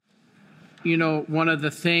one of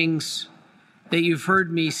the things that you've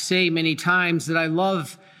heard me say many times that I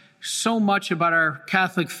love so much about our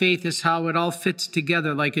Catholic faith is how it all fits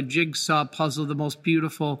together like a jigsaw puzzle, the most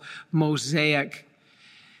beautiful mosaic.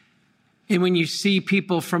 And when you see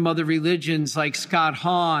people from other religions like Scott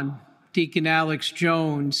Hahn, Deacon Alex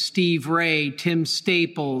Jones, Steve Ray, Tim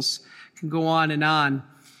Staples, can go on.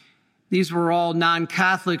 These were all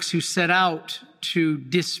non-Catholics who set out to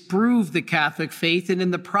disprove the Catholic faith and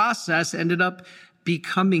in the process ended up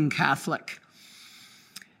becoming Catholic.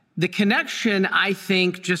 The connection, I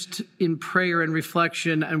think, just in prayer and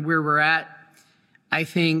reflection and where we're at, I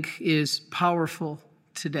think is powerful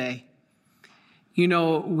today.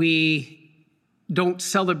 We don't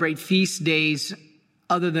celebrate feast days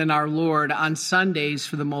other than our Lord on Sundays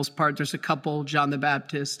for the most part. There's a couple, John the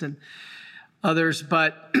Baptist and others,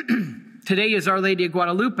 but today is Our Lady of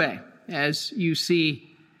Guadalupe, as you see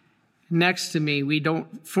next to me. We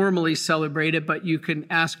don't formally celebrate it, but you can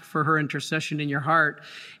ask for her intercession in your heart.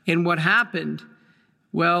 And what happened?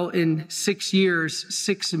 Well, in 6 years,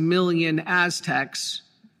 6 million Aztecs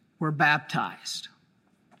were baptized.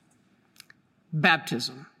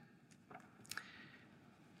 Baptism.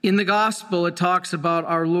 In the gospel, it talks about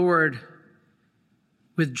our Lord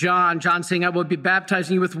with John saying, I will be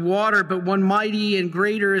baptizing you with water, but one mighty and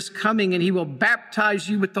greater is coming, and he will baptize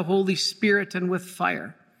you with the Holy Spirit and with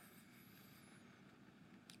fire.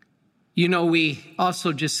 We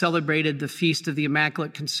also just celebrated the Feast of the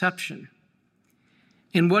Immaculate Conception.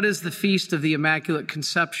 And what is the Feast of the Immaculate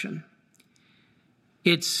Conception?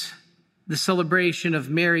 It's the celebration of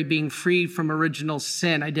Mary being freed from original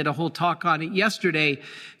sin. I did a whole talk on it yesterday.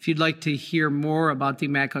 If you'd like to hear more about the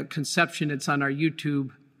Immaculate Conception, it's on our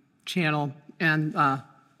YouTube channel and our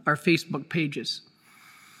Facebook pages.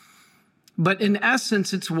 But in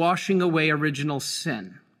essence, it's washing away original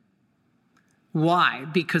sin. Why?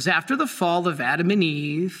 Because after the fall of Adam and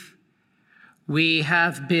Eve, we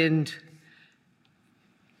have been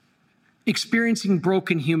experiencing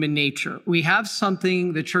broken human nature. We have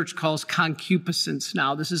something the church calls concupiscence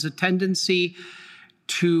now. This is a tendency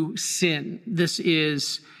to sin. This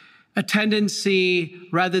is a tendency,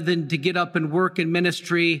 rather than to get up and work in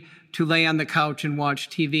ministry, to lay on the couch and watch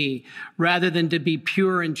TV. Rather than to be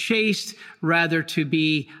pure and chaste, rather to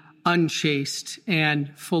be unchaste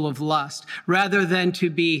and full of lust. Rather than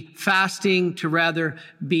to be fasting, to rather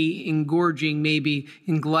be engorging, maybe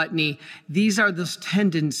in gluttony. These are those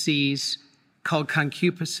tendencies called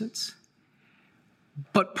concupiscence.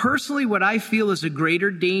 But personally, what I feel is a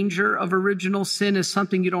greater danger of original sin is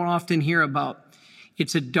something you don't often hear about.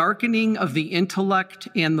 It's a darkening of the intellect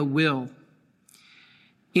and the will.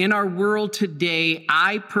 In our world today,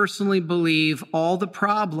 I personally believe all the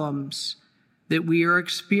problems that we are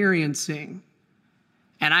experiencing.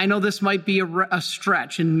 And I know this might be a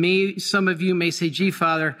stretch, and some of you may say, gee,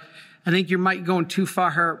 Father, I think you might going too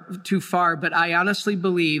far, but I honestly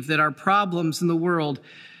believe that our problems in the world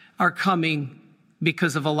are coming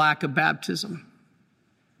because of a lack of baptism.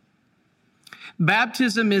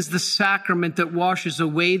 Baptism is the sacrament that washes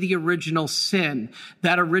away the original sin,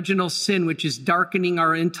 that original sin which is darkening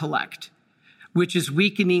our intellect, which is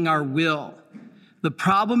weakening our will. The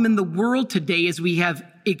problem in the world today is we have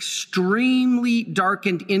extremely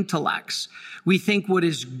darkened intellects. We think what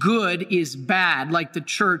is good is bad, like the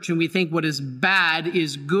church, and we think what is bad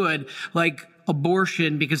is good, like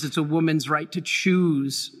abortion, because it's a woman's right to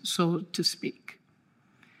choose, so to speak.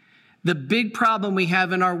 The big problem we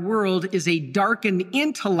have in our world is a darkened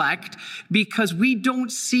intellect because we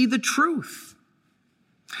don't see the truth.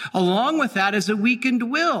 Along with that is a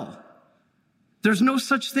weakened will. There's no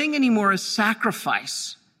such thing anymore as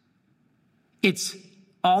sacrifice. It's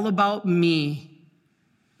all about me.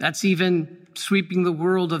 That's even sweeping the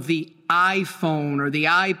world of the iPhone or the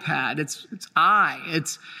iPad.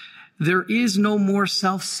 There is no more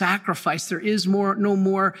self-sacrifice. There is no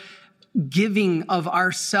more giving of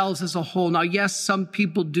ourselves as a whole. Now, yes, some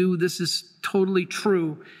people do. This is totally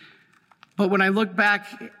true. But when I look back,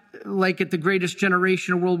 like at the greatest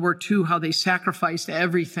generation of World War II, how they sacrificed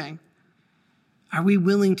everything. Are we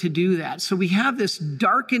willing to do that? So we have this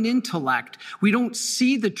darkened intellect. We don't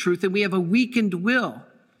see the truth, and we have a weakened will.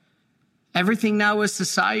 Everything now is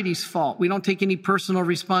society's fault. We don't take any personal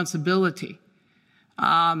responsibility.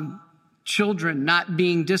 Children not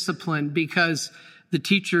being disciplined because the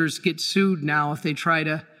teachers get sued now if they try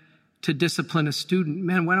to discipline a student.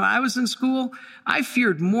 Man, when I was in school, I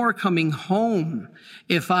feared more coming home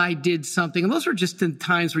if I did something. And those were just in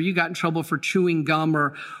times where you got in trouble for chewing gum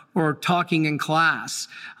or talking in class,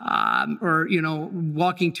 or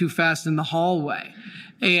walking too fast in the hallway.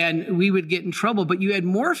 And we would get in trouble, but you had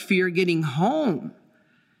more fear getting home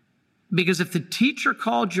Because if the teacher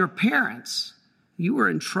called your parents, you were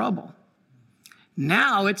in trouble.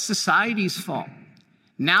 Now it's society's fault.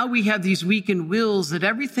 Now we have these weakened wills that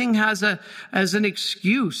everything has as an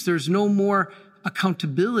excuse. There's no more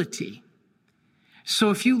accountability.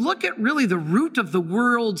 So if you look at really the root of the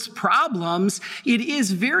world's problems, it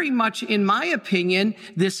is very much, in my opinion,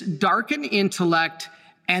 this darkened intellect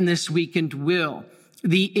and this weakened will.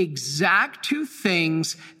 The exact two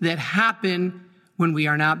things that happen when we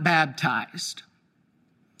are not baptized.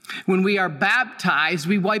 When we are baptized,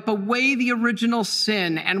 we wipe away the original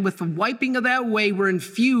sin, and with the wiping of that away, we're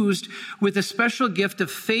infused with a special gift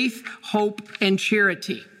of faith, hope, and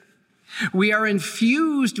charity. We are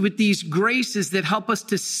infused with these graces that help us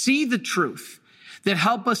to see the truth, that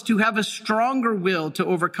help us to have a stronger will to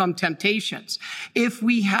overcome temptations. If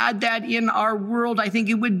we had that in our world, I think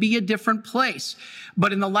it would be a different place.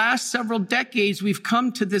 But in the last several decades, we've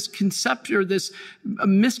come to this conception or this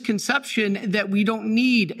misconception that we don't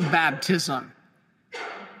need baptism.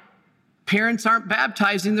 Parents aren't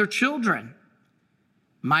baptizing their children.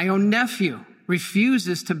 My own nephew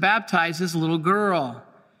refuses to baptize his little girl.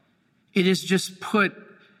 It has just put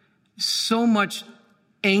so much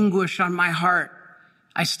anguish on my heart.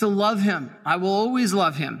 I still love him. I will always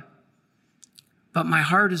love him. But my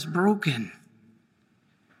heart is broken.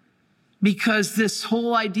 Because this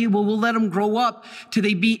whole idea, well, we'll let them grow up till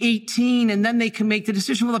they be 18 and then they can make the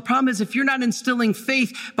decision. Well, the problem is if you're not instilling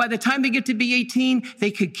faith, by the time they get to be 18,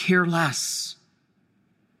 they could care less.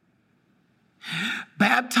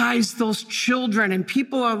 Baptize those children. And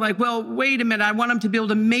people are like, well, wait a minute. I want them to be able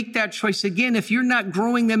to make that choice again. If you're not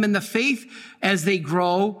growing them in the faith as they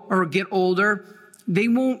grow or get older, they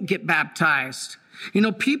won't get baptized. You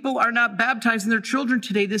know, people are not baptizing their children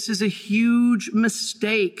today. This is a huge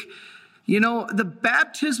mistake. You know, the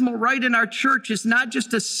baptismal rite in our church is not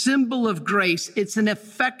just a symbol of grace. It's an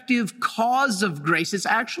effective cause of grace. It's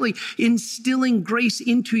actually instilling grace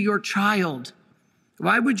into your child.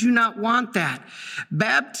 Why would you not want that?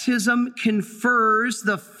 Baptism confers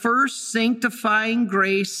the first sanctifying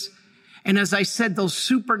grace. And as I said, those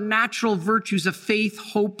supernatural virtues of faith,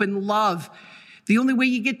 hope, and love. The only way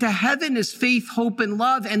you get to heaven is faith, hope, and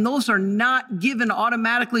love. And those are not given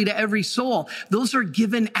automatically to every soul. Those are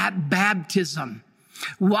given at baptism.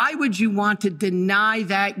 Why would you want to deny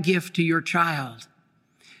that gift to your child?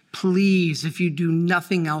 Please, if you do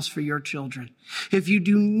nothing else for your children, if you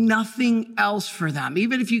do nothing else for them,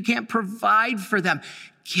 even if you can't provide for them,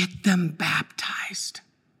 get them baptized.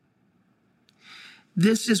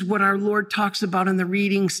 This is what our Lord talks about in the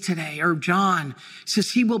readings today, or John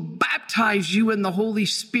says he will baptize you in the Holy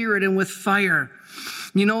Spirit and with fire.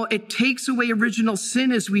 You know, it takes away original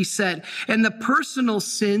sin, as we said, and the personal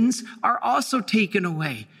sins are also taken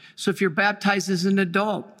away. So if you're baptized as an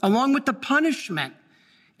adult, along with the punishment,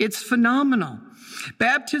 it's phenomenal.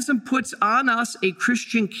 Baptism puts on us a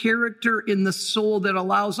Christian character in the soul that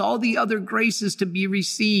allows all the other graces to be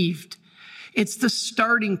received. It's the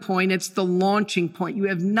starting point. It's the launching point. You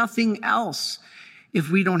have nothing else if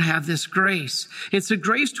we don't have this grace. It's a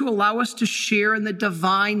grace to allow us to share in the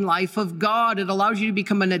divine life of God. It allows you to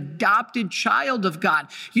become an adopted child of God.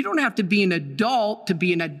 You don't have to be an adult to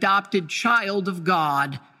be an adopted child of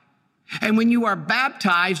God. And when you are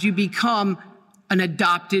baptized, you become an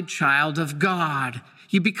adopted child of God.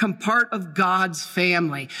 You become part of God's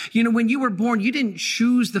family. You know, when you were born, you didn't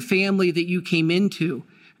choose the family that you came into.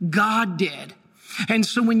 God did. And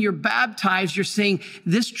so when you're baptized, you're saying,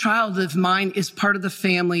 this child of mine is part of the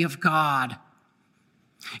family of God.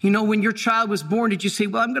 You know, when your child was born, did you say,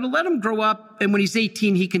 well, I'm going to let him grow up, and when he's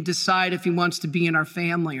 18, he can decide if he wants to be in our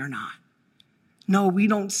family or not? No, we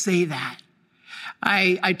don't say that.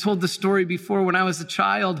 I told the story before. When I was a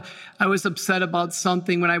child, I was upset about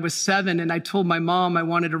something when I was 7, and I told my mom I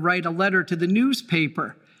wanted to write a letter to the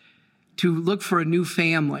newspaper to look for a new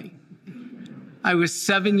family. I was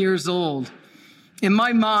 7 years old. And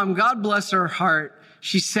my mom, God bless her heart,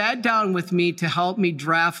 she sat down with me to help me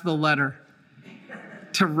draft the letter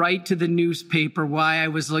to write to the newspaper why I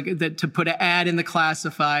was looking, to put an ad in the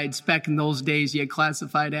classifieds. Back in those days, you had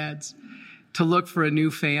classified ads, to look for a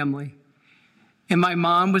new family. And my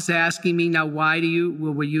mom was asking me, now, were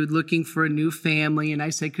you looking for a new family? And I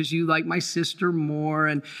said, because you like my sister more,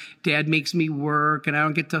 and Dad makes me work, and I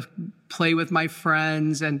don't get to play with my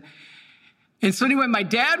friends. And so anyway, my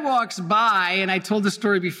dad walks by, and I told the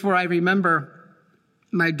story before. I remember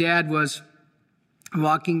my dad was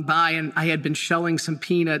walking by, and I had been shelling some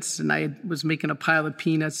peanuts, and I was making a pile of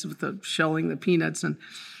peanuts shelling the peanuts.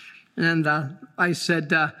 And I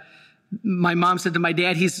said, my mom said to my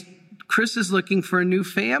dad, Chris is looking for a new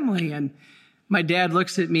family. And my dad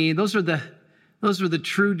looks at me. Those are Those were the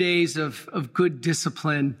true days of good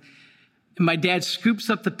discipline. And my dad scoops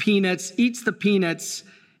up the peanuts, eats the peanuts,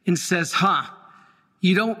 and says,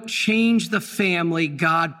 you don't change the family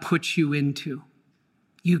God puts you into.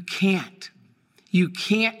 You can't. You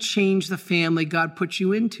can't change the family God puts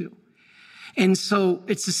you into. And so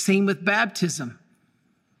it's the same with baptism.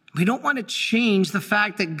 We don't want to change the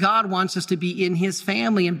fact that God wants us to be in his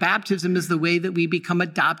family, and baptism is the way that we become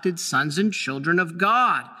adopted sons and children of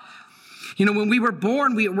God. You know, when we were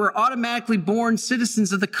born, we were automatically born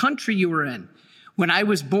citizens of the country you were in. When I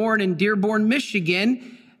was born in Dearborn,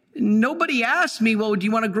 Michigan, nobody asked me, well, do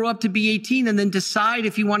you want to grow up to be 18 and then decide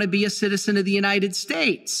if you want to be a citizen of the United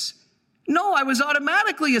States? No, I was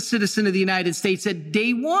automatically a citizen of the United States at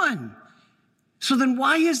day one. So then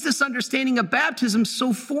why is this understanding of baptism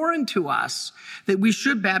so foreign to us that we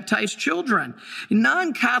should baptize children?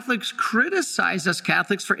 Non-Catholics criticize us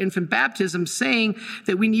Catholics for infant baptism, saying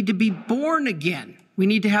that we need to be born again. We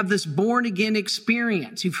need to have this born again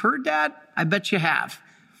experience. You've heard that? I bet you have.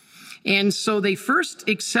 And so they first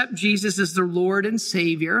accept Jesus as their Lord and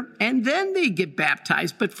Savior, and then they get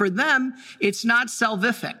baptized. But for them, it's not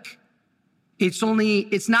salvific.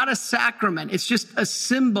 It's not a sacrament. It's just a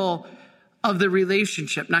symbol of the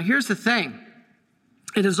relationship. Now, here's the thing.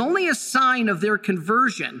 It is only a sign of their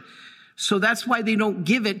conversion. So that's why they don't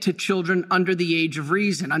give it to children under the age of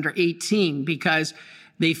reason, under 18, because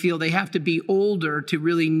they feel they have to be older to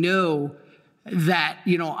really know that,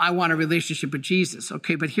 I want a relationship with Jesus.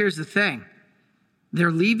 Okay, but here's the thing.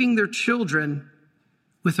 They're leaving their children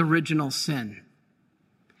with original sin,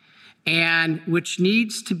 and which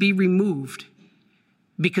needs to be removed,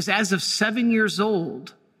 because as of 7 years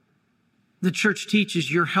old, the church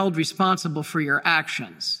teaches you're held responsible for your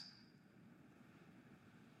actions.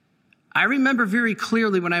 I remember very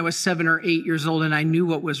clearly when I was 7 or 8 years old, and I knew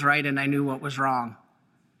what was right and I knew what was wrong.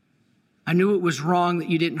 I knew it was wrong that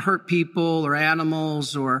you didn't hurt people or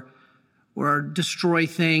animals or destroy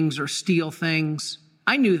things or steal things.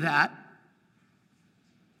 I knew that.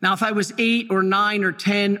 Now, if I was 8 or 9 or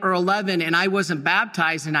 10 or 11 and I wasn't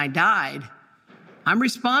baptized and I died, I'm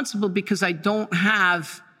responsible because I don't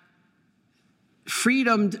have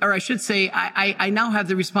freedom, or I should say, I now have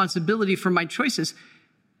the responsibility for my choices.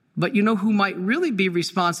 But you know who might really be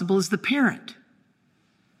responsible is the parent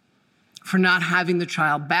for not having the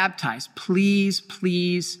child baptized.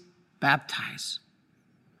 Please baptize.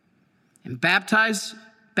 And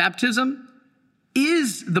baptism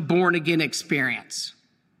is the born again experience.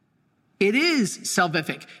 It is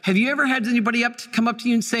salvific. Have you ever had anybody come up to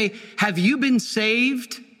you and say, have you been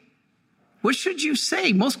saved? What should you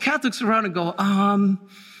say? Most Catholics around and go,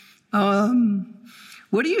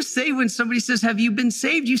 what do you say when somebody says, have you been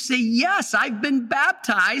saved? You say, yes, I've been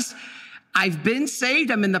baptized. I've been saved.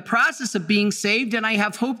 I'm in the process of being saved, and I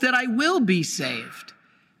have hope that I will be saved.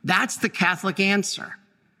 That's the Catholic answer.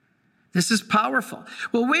 This is powerful.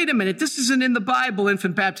 Well, wait a minute. This isn't in the Bible,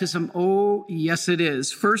 infant baptism. Oh, yes, it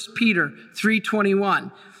is. 1 Peter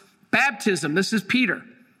 3:21. Baptism, this is Peter,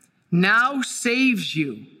 now saves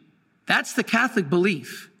you. That's the Catholic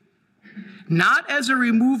belief. Not as a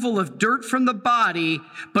removal of dirt from the body,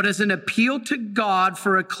 but as an appeal to God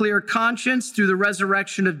for a clear conscience through the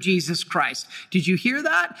resurrection of Jesus Christ. Did you hear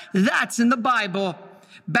that? That's in the Bible.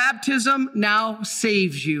 Baptism now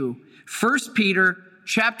saves you. 1 Peter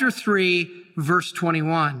chapter 3, verse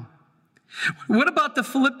 21. What about the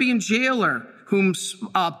Philippian jailer whom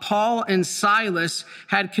Paul and Silas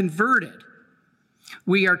had converted?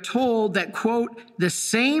 We are told that, quote, the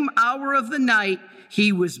same hour of the night,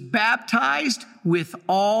 he was baptized with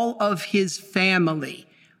all of his family.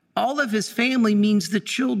 All of his family means the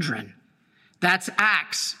children. That's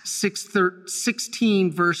Acts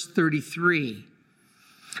 16, verse 33.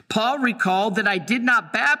 Paul recalled that Did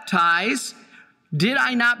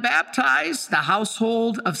I not baptize the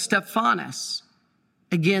household of Stephanas?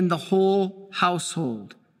 Again, the whole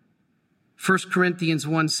household. 1 Corinthians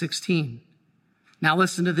 1:16. Now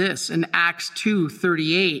listen to this. In Acts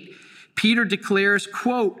 2:38, Peter declares,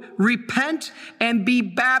 quote, repent and be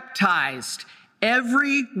baptized,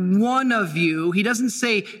 every one of you. He doesn't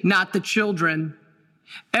say not the children.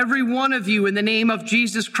 Every one of you in the name of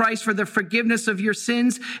Jesus Christ for the forgiveness of your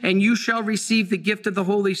sins, and you shall receive the gift of the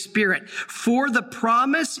Holy Spirit. For the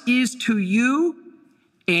promise is to you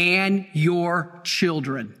and your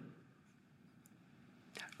children.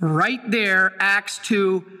 Right there, Acts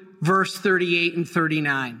 2, verse 38 and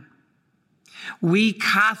 39. We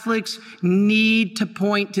Catholics need to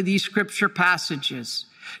point to these scripture passages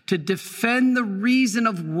to defend the reason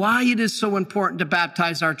of why it is so important to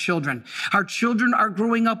baptize our children. Our children are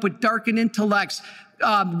growing up with darkened intellects.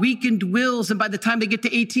 weakened wills, and by the time they get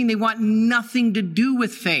to 18, they want nothing to do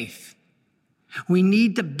with faith. We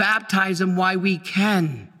need to baptize them while we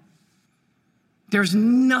can. There's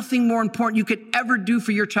nothing more important you could ever do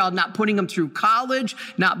for your child, not putting them through college,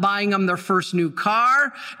 not buying them their first new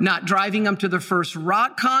car, not driving them to their first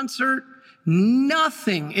rock concert.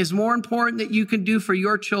 Nothing is more important that you can do for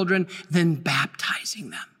your children than baptizing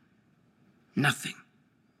them. Nothing.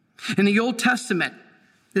 In the Old Testament,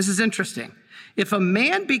 this is interesting. If a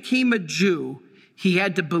man became a Jew, he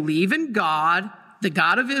had to believe in God, the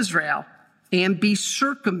God of Israel, and be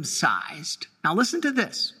circumcised. Now listen to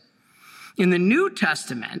this. In the New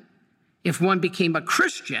Testament, if one became a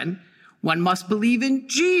Christian, one must believe in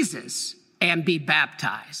Jesus and be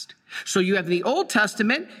baptized. So you have in the Old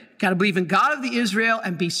Testament, got to believe in God of the Israel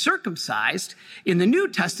and be circumcised. In the New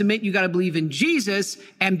Testament, you got to believe in Jesus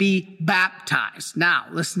and be baptized. Now,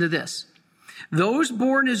 listen to this. Those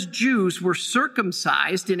born as Jews were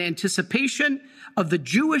circumcised in anticipation of the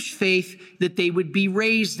Jewish faith that they would be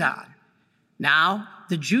raised on. Now,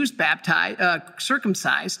 the Jews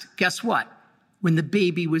circumcised, guess what? When the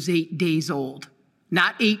baby was 8 days old,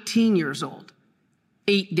 not 18 years old,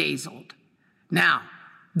 8 days old. Now,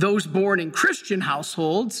 those born in Christian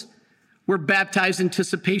households were baptized in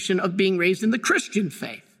anticipation of being raised in the Christian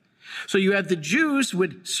faith. So you have the Jews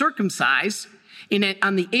would circumcise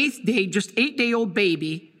on the 8th day, just 8-day-old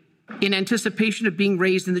baby, in anticipation of being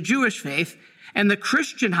raised in the Jewish faith. And the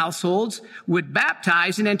Christian households would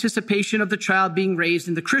baptize in anticipation of the child being raised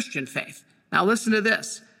in the Christian faith. Now listen to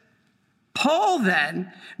this. Paul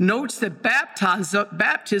then notes that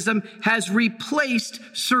baptism has replaced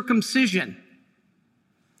circumcision.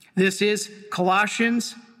 This is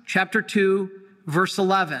Colossians chapter 2, verse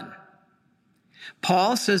 11.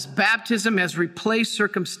 Paul says baptism has replaced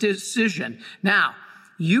circumcision. Now,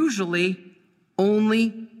 usually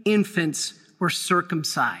only infants were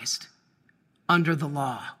circumcised under the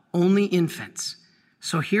law, only infants.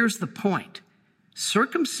 So here's the point.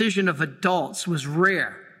 Circumcision of adults was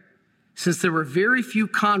rare since there were very few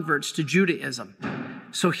converts to Judaism.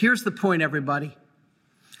 So here's the point, everybody.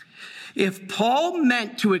 If Paul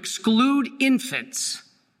meant to exclude infants,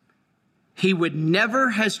 he would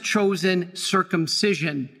never have chosen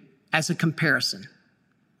circumcision as a comparison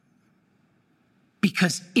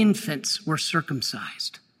because infants were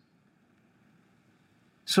circumcised.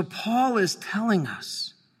 So Paul is telling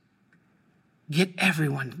us, get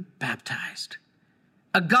everyone baptized.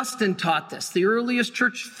 Augustine taught this. The earliest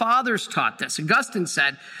church fathers taught this. Augustine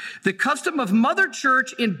said, the custom of Mother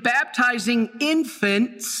Church in baptizing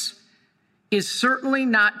infants is certainly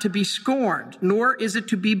not to be scorned, nor is it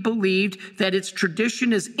to be believed that its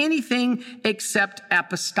tradition is anything except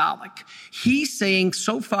apostolic. He's saying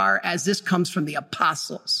so far as this comes from the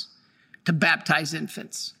apostles to baptize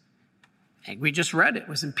infants. And we just read it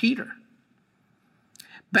was in Peter.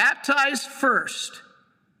 Baptize first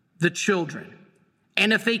the children.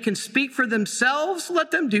 And if they can speak for themselves,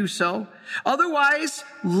 let them do so. Otherwise,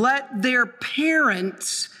 let their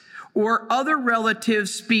parents or other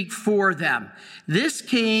relatives speak for them. This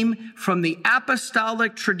came from the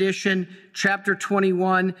apostolic tradition, chapter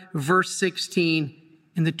 21, verse 16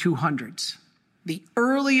 in the 200s. The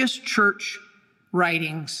earliest church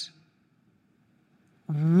writings,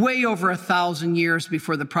 way over 1,000 years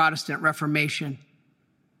before the Protestant Reformation,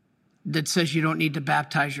 that says you don't need to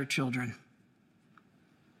baptize your children.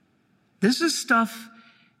 This is stuff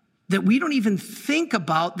that we don't even think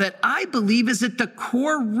about that I believe is at the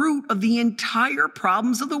core root of the entire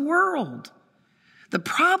problems of the world. The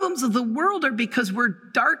problems of the world are because we're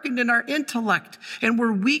darkened in our intellect and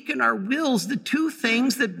we're weak in our wills, the two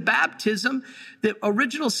things that baptism, that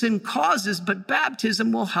original sin causes, but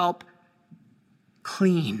baptism will help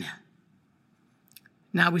clean.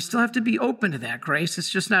 Now, we still have to be open to that grace. It's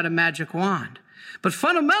just not a magic wand. But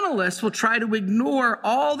fundamentalists will try to ignore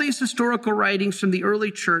all these historical writings from the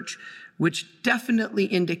early church, which definitely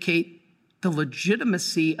indicate the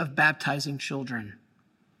legitimacy of baptizing children.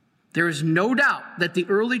 There is no doubt that the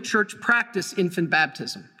early church practiced infant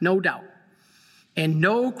baptism, no doubt. And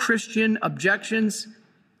no Christian objections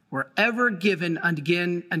were ever given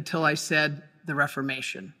again until I said the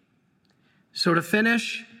Reformation. So to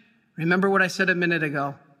finish, remember what I said a minute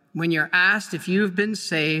ago. When you're asked if you've been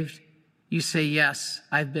saved, you say, yes,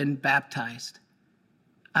 I've been baptized.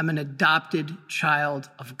 I'm an adopted child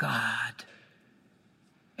of God.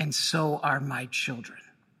 And so are my children.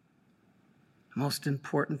 The most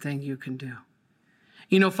important thing you can do.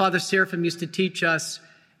 You know, Father Seraphim used to teach us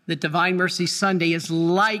that Divine Mercy Sunday is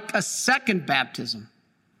like a second baptism,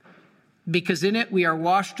 because in it we are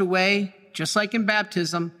washed away, just like in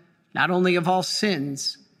baptism, not only of all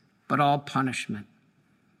sins, but all punishment.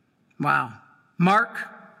 Wow. Mark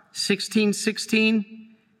 16:16,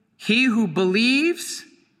 he who believes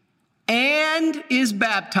and is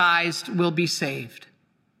baptized will be saved.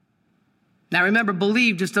 Now remember,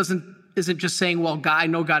 believe just isn't just saying, well, I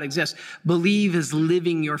know God exists. Believe is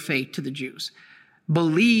living your faith to the Jews.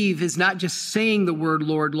 Believe is not just saying the word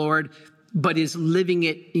Lord, Lord, but is living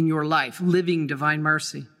it in your life, living divine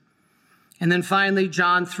mercy. And then finally,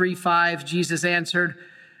 John 3:5, Jesus answered,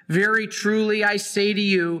 very truly I say to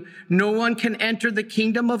you, no one can enter the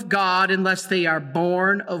kingdom of God unless they are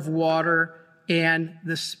born of water and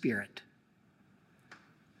the Spirit.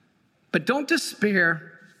 But don't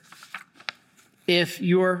despair if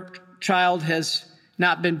your child has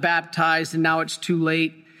not been baptized and now it's too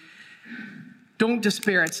late. Don't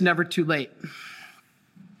despair. It's never too late.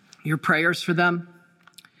 Your prayers for them.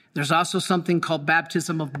 There's also something called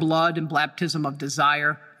baptism of blood and baptism of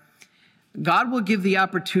desire. God will give the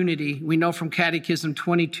opportunity. We know from Catechism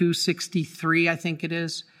 2263, I think it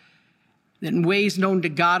is, that in ways known to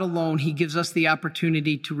God alone, he gives us the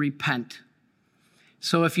opportunity to repent.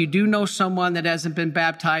 So if you do know someone that hasn't been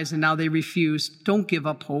baptized and now they refuse, don't give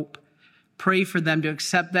up hope. Pray for them to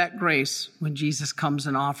accept that grace when Jesus comes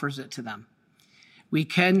and offers it to them. We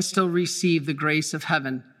can still receive the grace of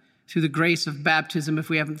heaven through the grace of baptism if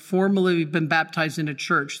we haven't formally been baptized in a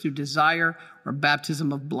church through desire or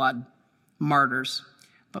baptism of blood, martyrs.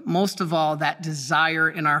 But most of all, that desire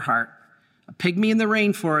in our heart. A pygmy in the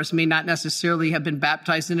rainforest may not necessarily have been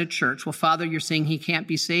baptized in a church. Well, Father, you're saying he can't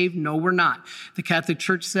be saved? No, we're not. The Catholic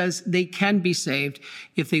Church says they can be saved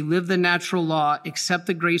if they live the natural law, accept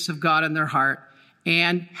the grace of God in their heart,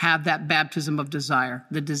 and have that baptism of desire,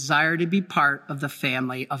 the desire to be part of the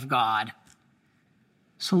family of God.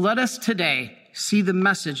 So let us today see the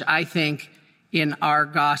message, I think, in our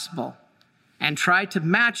gospel and try to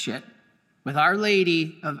match it with Our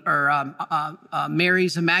Lady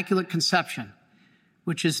Mary's Immaculate Conception,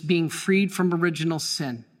 which is being freed from original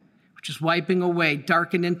sin, which is wiping away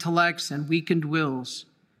darkened intellects and weakened wills.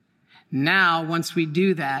 Now, once we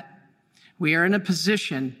do that, we are in a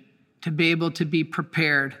position to be able to be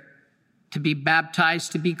prepared, to be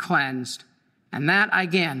baptized, to be cleansed. And that,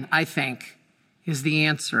 again, I think, is the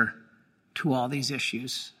answer to all these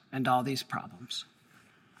issues and all these problems.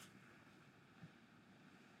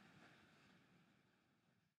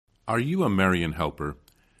 Are you a Marian helper?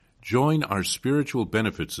 Join our Spiritual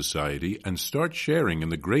Benefit Society and start sharing in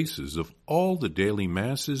the graces of all the daily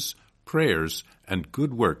masses, prayers, and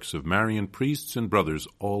good works of Marian priests and brothers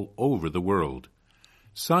all over the world.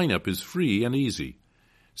 Sign up is free and easy.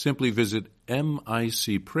 Simply visit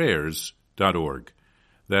micprayers.org.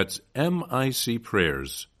 That's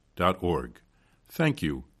micprayers.org. Thank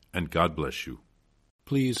you, and God bless you.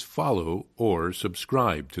 Please follow or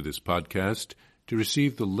subscribe to this podcast to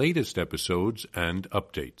receive the latest episodes and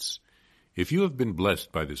updates. If you have been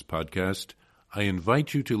blessed by this podcast, I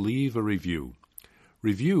invite you to leave a review.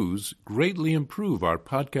 Reviews greatly improve our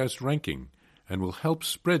podcast ranking and will help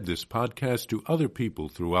spread this podcast to other people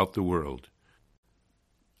throughout the world.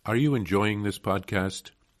 Are you enjoying this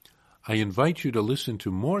podcast? I invite you to listen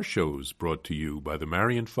to more shows brought to you by the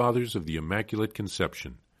Marian Fathers of the Immaculate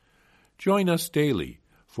Conception. Join us daily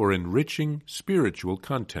for enriching spiritual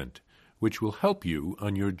content, which will help you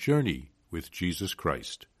on your journey with Jesus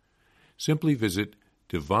Christ. Simply visit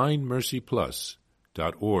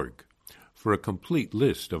DivineMercyPlus.org for a complete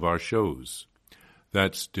list of our shows.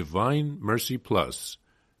 That's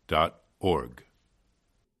DivineMercyPlus.org.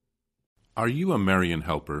 Are you a Marian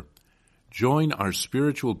helper? Join our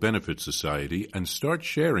Spiritual Benefit Society and start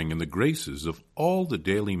sharing in the graces of all the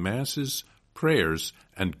daily masses, prayers,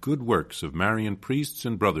 and good works of Marian priests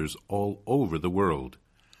and brothers all over the world.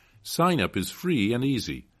 Sign up is free and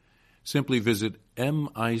easy. Simply visit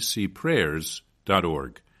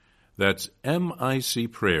micprayers.org. That's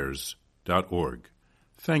micprayers.org.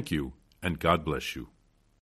 Thank you, and God bless you.